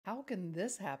How can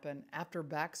this happen after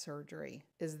back surgery?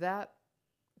 Is that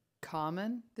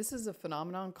common? This is a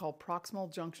phenomenon called proximal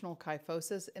junctional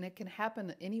kyphosis, and it can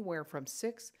happen anywhere from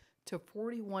 6 to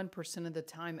 41% of the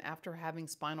time after having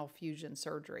spinal fusion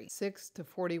surgery. 6 to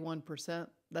 41%,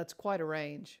 that's quite a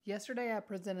range. Yesterday, I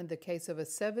presented the case of a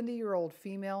 70-year-old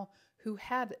female who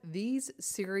had these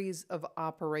series of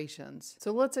operations.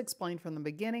 So let's explain from the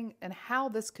beginning and how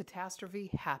this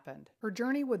catastrophe happened. Her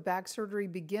journey with back surgery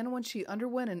began when she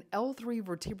underwent an L3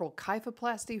 vertebral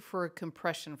kyphoplasty for a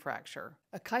compression fracture.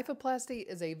 A kyphoplasty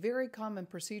is a very common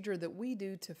procedure that we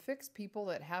do to fix people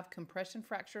that have compression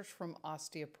fractures from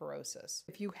osteoporosis.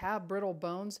 If you have brittle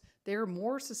bones, they are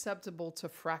more susceptible to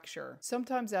fracture.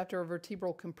 Sometimes after a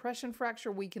vertebral compression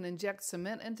fracture, we can inject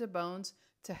cement into bones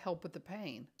to help with the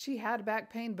pain. She had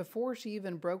back pain before she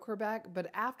even broke her back,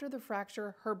 but after the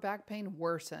fracture, her back pain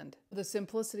worsened. For the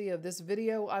simplicity of this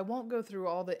video, I won't go through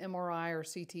all the MRI or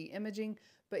CT imaging,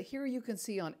 but here you can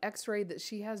see on x-ray that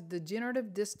she has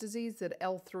degenerative disc disease at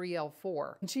L3,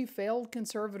 L4. When she failed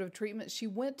conservative treatment, she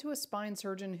went to a spine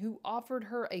surgeon who offered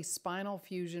her a spinal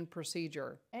fusion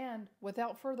procedure. And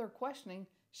without further questioning,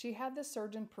 she had the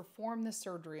surgeon perform the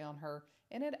surgery on her,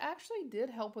 and it actually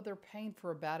did help with her pain for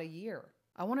about a year.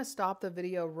 I want to stop the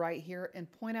video right here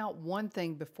and point out one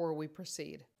thing before we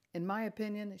proceed. In my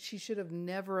opinion, she should have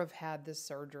never have had this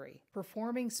surgery.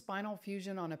 Performing spinal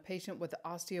fusion on a patient with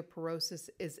osteoporosis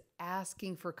is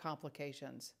asking for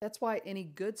complications. That's why any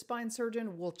good spine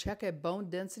surgeon will check a bone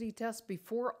density test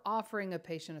before offering a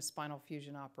patient a spinal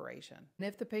fusion operation. And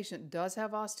if the patient does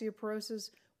have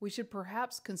osteoporosis, we should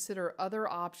perhaps consider other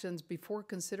options before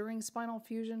considering spinal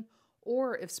fusion,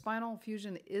 or if spinal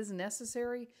fusion is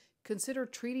necessary, consider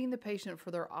treating the patient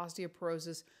for their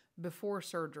osteoporosis before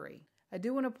surgery. I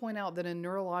do want to point out that in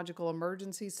neurological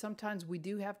emergencies, sometimes we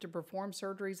do have to perform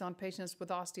surgeries on patients with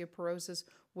osteoporosis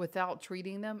without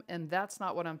treating them, and that's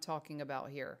not what I'm talking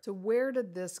about here. So where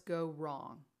did this go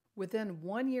wrong? Within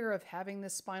 1 year of having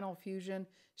this spinal fusion,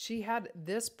 she had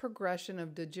this progression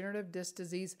of degenerative disc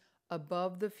disease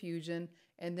above the fusion,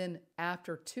 and then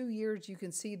after 2 years, you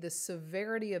can see the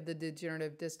severity of the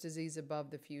degenerative disc disease above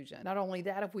the fusion. Not only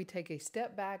that, if we take a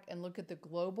step back and look at the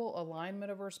global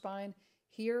alignment of her spine,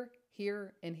 here,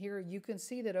 here, and here, you can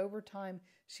see that over time,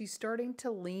 she's starting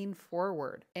to lean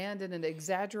forward. And in an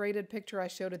exaggerated picture I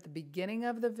showed at the beginning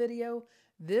of the video,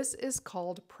 this is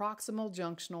called proximal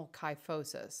junctional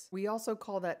kyphosis. We also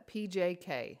call that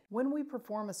PJK. When we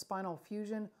perform a spinal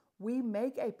fusion, we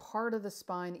make a part of the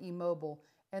spine immobile,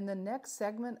 and the next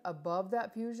segment above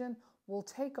that fusion will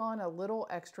take on a little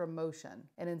extra motion.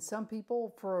 And in some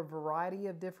people, for a variety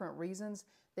of different reasons,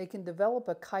 they can develop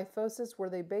a kyphosis where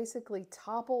they basically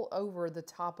topple over the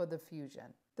top of the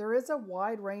fusion. There is a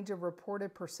wide range of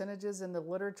reported percentages in the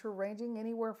literature ranging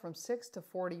anywhere from 6 to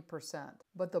 40%.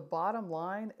 But the bottom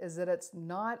line is that it's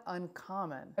not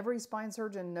uncommon. Every spine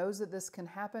surgeon knows that this can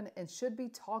happen and should be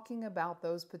talking about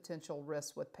those potential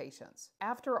risks with patients.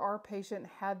 After our patient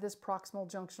had this proximal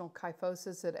junctional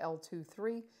kyphosis at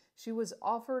L2-3, she was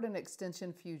offered an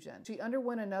extension fusion. She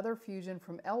underwent another fusion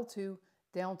from L2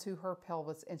 down to her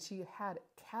pelvis, and she had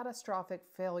catastrophic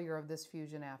failure of this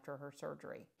fusion after her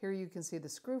surgery. Here you can see the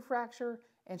screw fracture,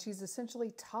 and she's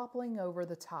essentially toppling over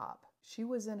the top. She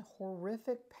was in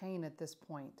horrific pain at this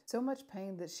point. So much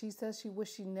pain that she says she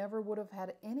wished she never would have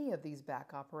had any of these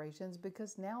back operations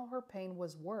because now her pain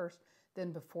was worse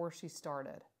than before she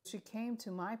started. She came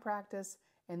to my practice,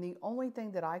 and the only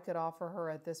thing that I could offer her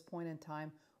at this point in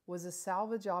time was a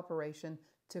salvage operation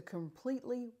to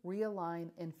completely realign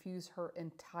and fuse her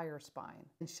entire spine.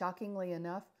 And shockingly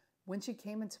enough, when she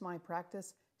came into my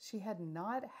practice, she had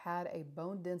not had a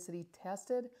bone density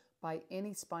tested by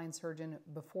any spine surgeon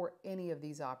before any of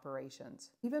these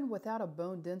operations. Even without a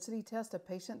bone density test, a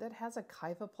patient that has a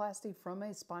kyphoplasty from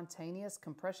a spontaneous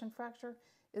compression fracture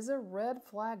is a red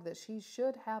flag that she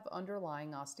should have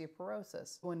underlying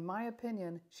osteoporosis. So in my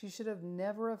opinion, she should have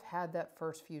never have had that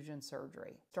first fusion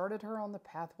surgery. Started her on the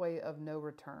pathway of no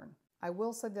return. I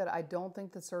will say that I don't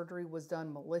think the surgery was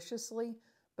done maliciously,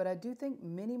 but I do think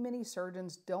many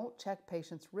surgeons don't check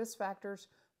patients' risk factors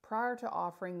prior to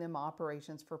offering them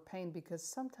operations for pain because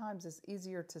sometimes it's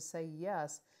easier to say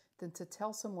yes than to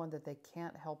tell someone that they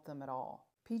can't help them at all.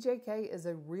 PJK is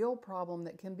a real problem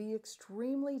that can be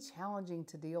extremely challenging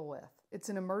to deal with. It's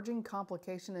an emerging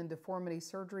complication in deformity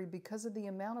surgery because of the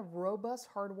amount of robust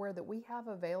hardware that we have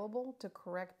available to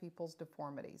correct people's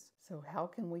deformities. So how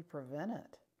can we prevent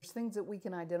it? There's things that we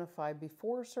can identify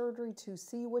before surgery to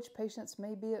see which patients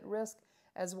may be at risk,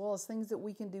 as well as things that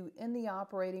we can do in the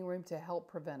operating room to help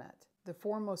prevent it. The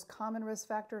four most common risk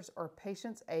factors are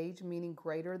patient's age, meaning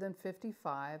greater than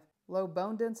 55, Low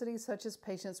bone density, such as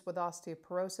patients with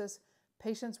osteoporosis,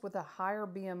 patients with a higher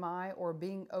BMI or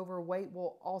being overweight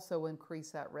will also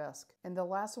increase that risk. And the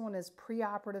last one is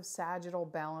preoperative sagittal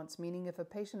balance, meaning if a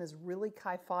patient is really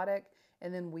kyphotic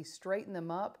and then we straighten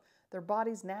them up, their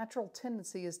body's natural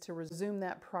tendency is to resume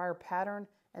that prior pattern,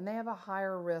 and they have a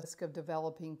higher risk of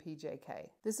developing PJK.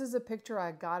 This is a picture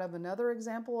I got of another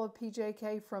example of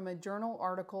PJK from a journal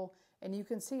article, and you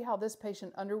can see how this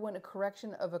patient underwent a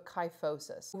correction of a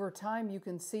kyphosis. Over time, you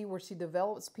can see where she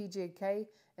develops PJK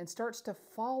and starts to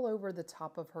fall over the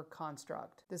top of her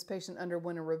construct. This patient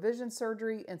underwent a revision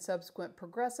surgery and subsequent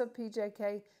progressive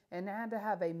PJK and had to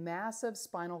have a massive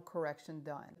spinal correction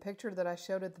done. The picture that I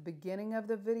showed at the beginning of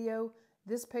the video,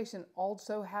 this patient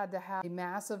also had to have a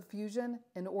massive fusion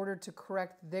in order to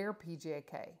correct their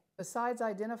PJK. Besides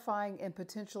identifying and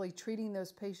potentially treating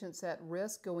those patients at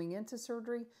risk going into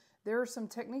surgery, there are some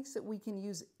techniques that we can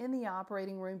use in the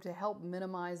operating room to help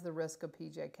minimize the risk of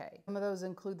PJK. Some of those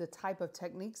include the type of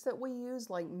techniques that we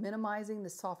use, like minimizing the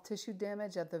soft tissue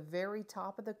damage at the very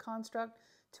top of the construct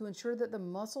to ensure that the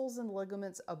muscles and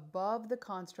ligaments above the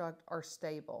construct are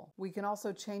stable. We can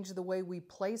also change the way we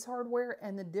place hardware,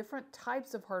 and the different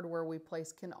types of hardware we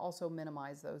place can also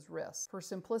minimize those risks. For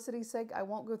simplicity's sake, I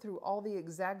won't go through all the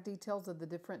exact details of the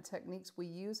different techniques we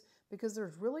use because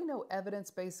there's really no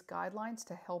evidence-based guidelines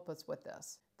to help us with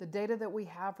this. The data that we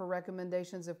have for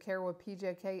recommendations of care with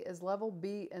PJK is level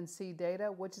B and C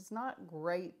data, which is not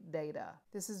great data.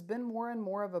 This has been more and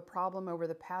more of a problem over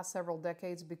the past several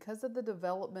decades because of the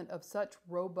development of such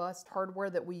robust hardware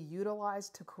that we utilize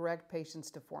to correct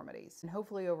patients' deformities. And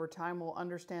hopefully over time we'll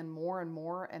understand more and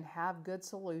more and have good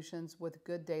solutions with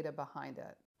good data behind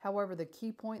it. However, the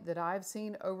key point that I've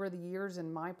seen over the years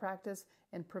in my practice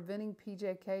in preventing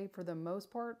PJK for the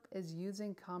most part is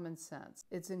using common sense.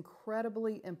 It's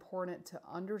incredibly important to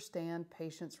understand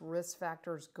patients' risk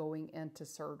factors going into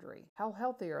surgery. How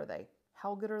healthy are they?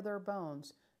 How good are their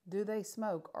bones? Do they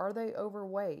smoke? Are they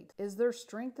overweight? Is their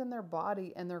strength in their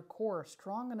body and their core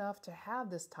strong enough to have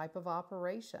this type of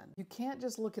operation? You can't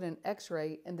just look at an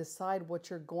x-ray and decide what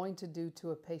you're going to do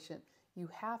to a patient. You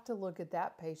have to look at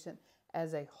that patient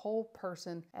as a whole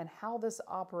person and how this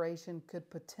operation could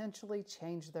potentially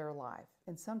change their life.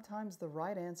 And sometimes the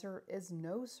right answer is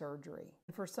no surgery.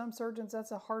 And for some surgeons,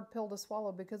 that's a hard pill to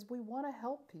swallow because we want to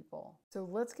help people. So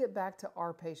let's get back to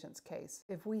our patient's case.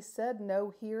 If we said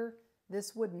no here,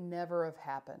 this would never have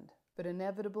happened. But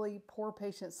inevitably, poor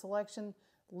patient selection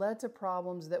led to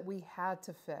problems that we had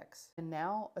to fix. And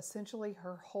now, essentially,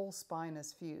 her whole spine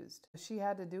is fused. If she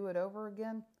had to do it over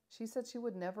again, she said she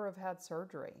would never have had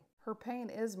surgery. Her pain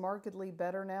is markedly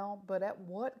better now, but at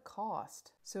what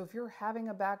cost? So if you're having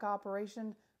a back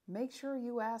operation, make sure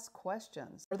you ask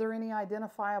questions. Are there any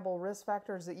identifiable risk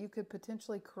factors that you could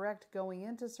potentially correct going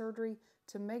into surgery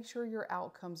to make sure your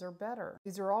outcomes are better?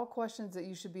 These are all questions that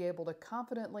you should be able to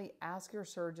confidently ask your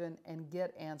surgeon and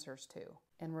get answers to.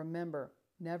 And remember,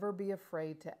 never be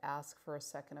afraid to ask for a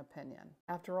second opinion.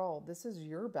 After all, this is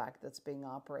your back that's being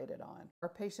operated on. Our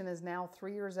patient is now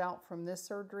 3 years out from this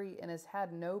surgery and has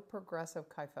had no progressive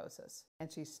kyphosis,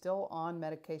 and she's still on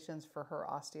medications for her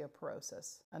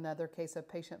osteoporosis. Another case of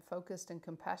patient-focused and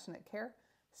compassionate care.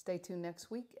 Stay tuned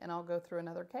next week and I'll go through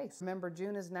another case. Remember,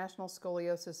 June is National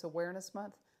Scoliosis Awareness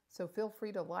Month, so feel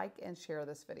free to like and share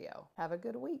this video. Have a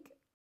good week.